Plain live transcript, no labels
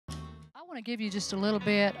want to give you just a little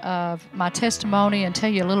bit of my testimony and tell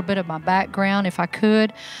you a little bit of my background, if I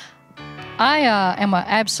could. I am an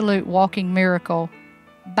absolute walking miracle.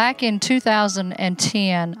 Back in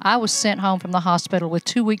 2010, I was sent home from the hospital with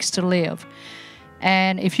 2 weeks to live.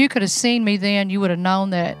 And if you could have seen me then, you would have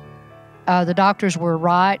known that the doctors were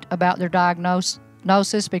right about their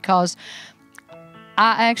diagnosis, because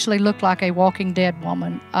I actually looked like a walking dead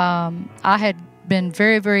woman. I had been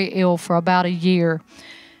very, very ill for about a year.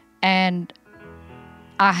 And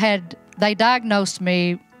they diagnosed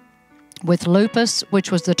me with lupus,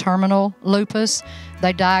 which was the terminal lupus.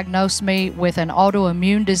 They diagnosed me with an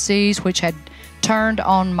autoimmune disease, which had turned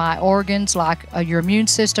on my organs, like your immune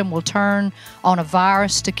system will turn on a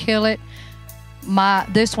virus to kill it.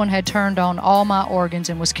 This one had turned on all my organs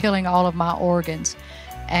and was killing all of my organs.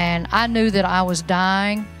 And I knew that I was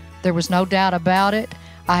dying. There was no doubt about it.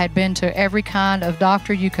 I had been to every kind of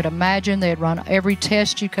doctor you could imagine. They had run every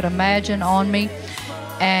test you could imagine on me.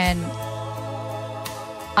 And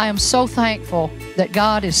I am so thankful that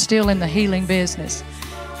God is still in the healing business,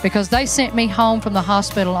 because they sent me home from the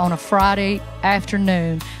hospital on a Friday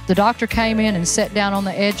afternoon. The doctor came in and sat down on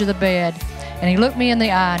the edge of the bed, and he looked me in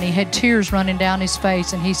the eye, and he had tears running down his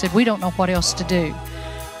face, and he said, "We don't know what else to do.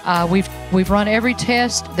 We've run every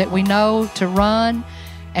test that we know to run,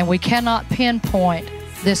 and we cannot pinpoint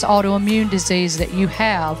this autoimmune disease that you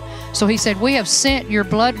have." So he said, "We have sent your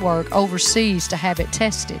blood work overseas to have it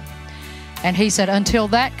tested." And he said, "Until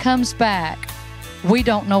that comes back, we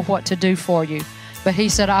don't know what to do for you. But," he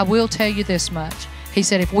said, "I will tell you this much." He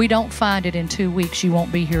said, "If we don't find it in 2 weeks, you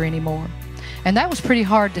won't be here anymore." And that was pretty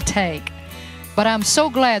hard to take. But I'm so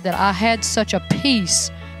glad that I had such a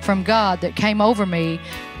peace from God that came over me.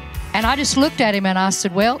 And I just looked at him and I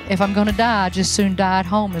said, "Well, if I'm going to die, I just soon die at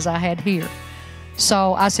home as I had here."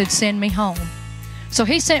 So I said, "Send me home." So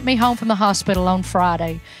he sent me home from the hospital on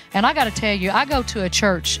Friday. And I got to tell you, I go to a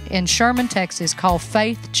church in Sherman, Texas called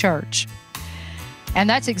Faith Church. And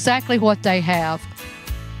that's exactly what they have.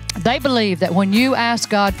 They believe that when you ask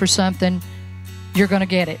God for something, you're going to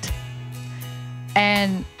get it.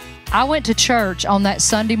 And I went to church on that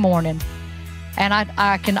Sunday morning. And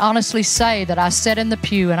I can honestly say that I sat in the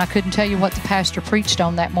pew and I couldn't tell you what the pastor preached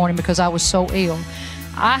on that morning because I was so ill.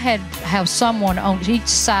 I had to have someone on each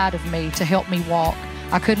side of me to help me walk.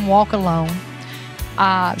 I couldn't walk alone.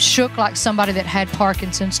 I shook like somebody that had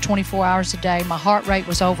Parkinson's 24 hours a day. My heart rate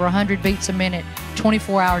was over 100 beats a minute,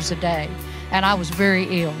 24 hours a day. And I was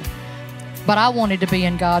very ill. But I wanted to be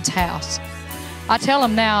in God's house. I tell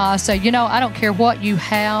them now, I say, you know, I don't care what you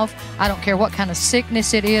have. I don't care what kind of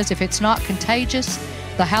sickness it is. If it's not contagious,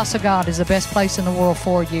 the house of God is the best place in the world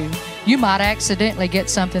for you. You might accidentally get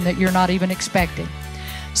something that you're not even expecting.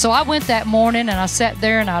 So I went that morning and I sat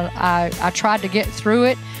there and I tried to get through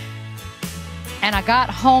it. And I got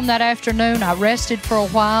home that afternoon. I rested for a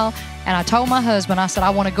while. And I told my husband, I said, "I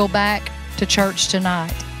want to go back to church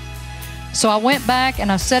tonight." So I went back and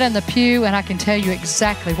I sat in the pew, and I can tell you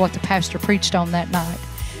exactly what the pastor preached on that night.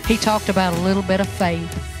 He talked about a little bit of faith.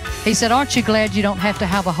 He said, "Aren't you glad you don't have to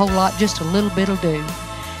have a whole lot, just a little bit will do?"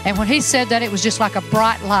 And when he said that, it was just like a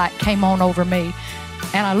bright light came on over me.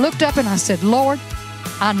 And I looked up and I said, "Lord,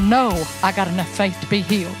 I know I got enough faith to be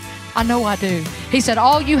healed. I know I do." He said,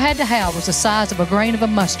 "All you had to have was the size of a grain of a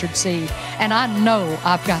mustard seed, and I know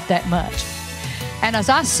I've got that much." And as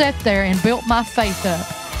I sat there and built my faith up,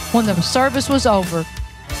 when the service was over,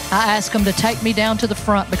 I asked them to take me down to the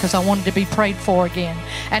front because I wanted to be prayed for again.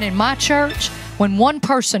 And in my church, when one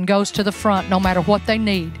person goes to the front, no matter what they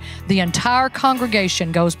need, the entire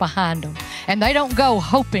congregation goes behind them. And they don't go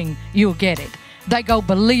hoping you'll get it. They go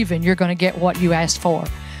believing you're going to get what you asked for.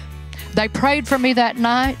 They prayed for me that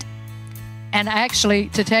night. And actually,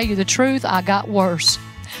 to tell you the truth, I got worse.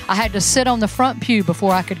 I had to sit on the front pew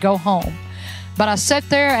before I could go home. But I sat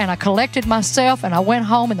there and I collected myself and I went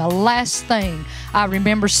home, and the last thing I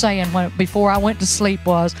remember saying before I went to sleep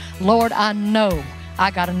was, "Lord, I know I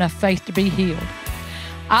got enough faith to be healed."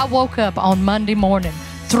 I woke up on Monday morning,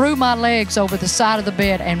 threw my legs over the side of the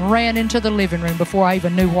bed, and ran into the living room before I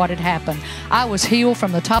even knew what had happened. I was healed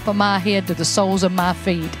from the top of my head to the soles of my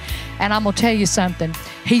feet. And I'm going to tell you something,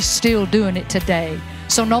 He's still doing it today.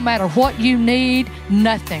 So no matter what you need,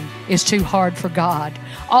 nothing is too hard for God.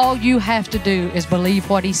 All you have to do is believe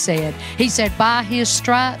what He said. He said, by His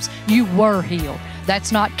stripes, you were healed.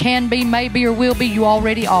 That's not can be, maybe, or will be. You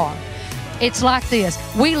already are. It's like this.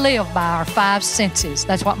 We live by our five senses.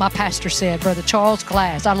 That's what my pastor said, Brother Charles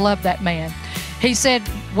Glass. I love that man. He said,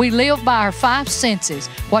 we live by our five senses,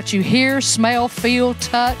 what you hear, smell, feel,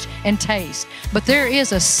 touch, and taste. But there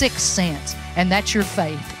is a sixth sense, and that's your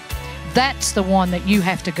faith. That's the one that you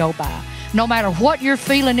have to go by. No matter what you're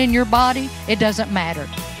feeling in your body, it doesn't matter.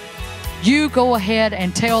 You go ahead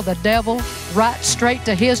and tell the devil right straight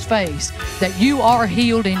to his face that you are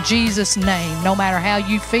healed in Jesus' name, no matter how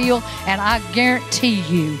you feel, and I guarantee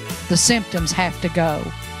you the symptoms have to go.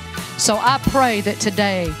 So I pray that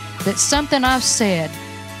today that something I've said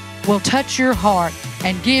will touch your heart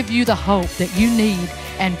and give you the hope that you need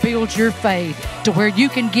and build your faith to where you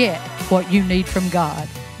can get what you need from God.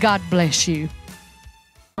 God bless you.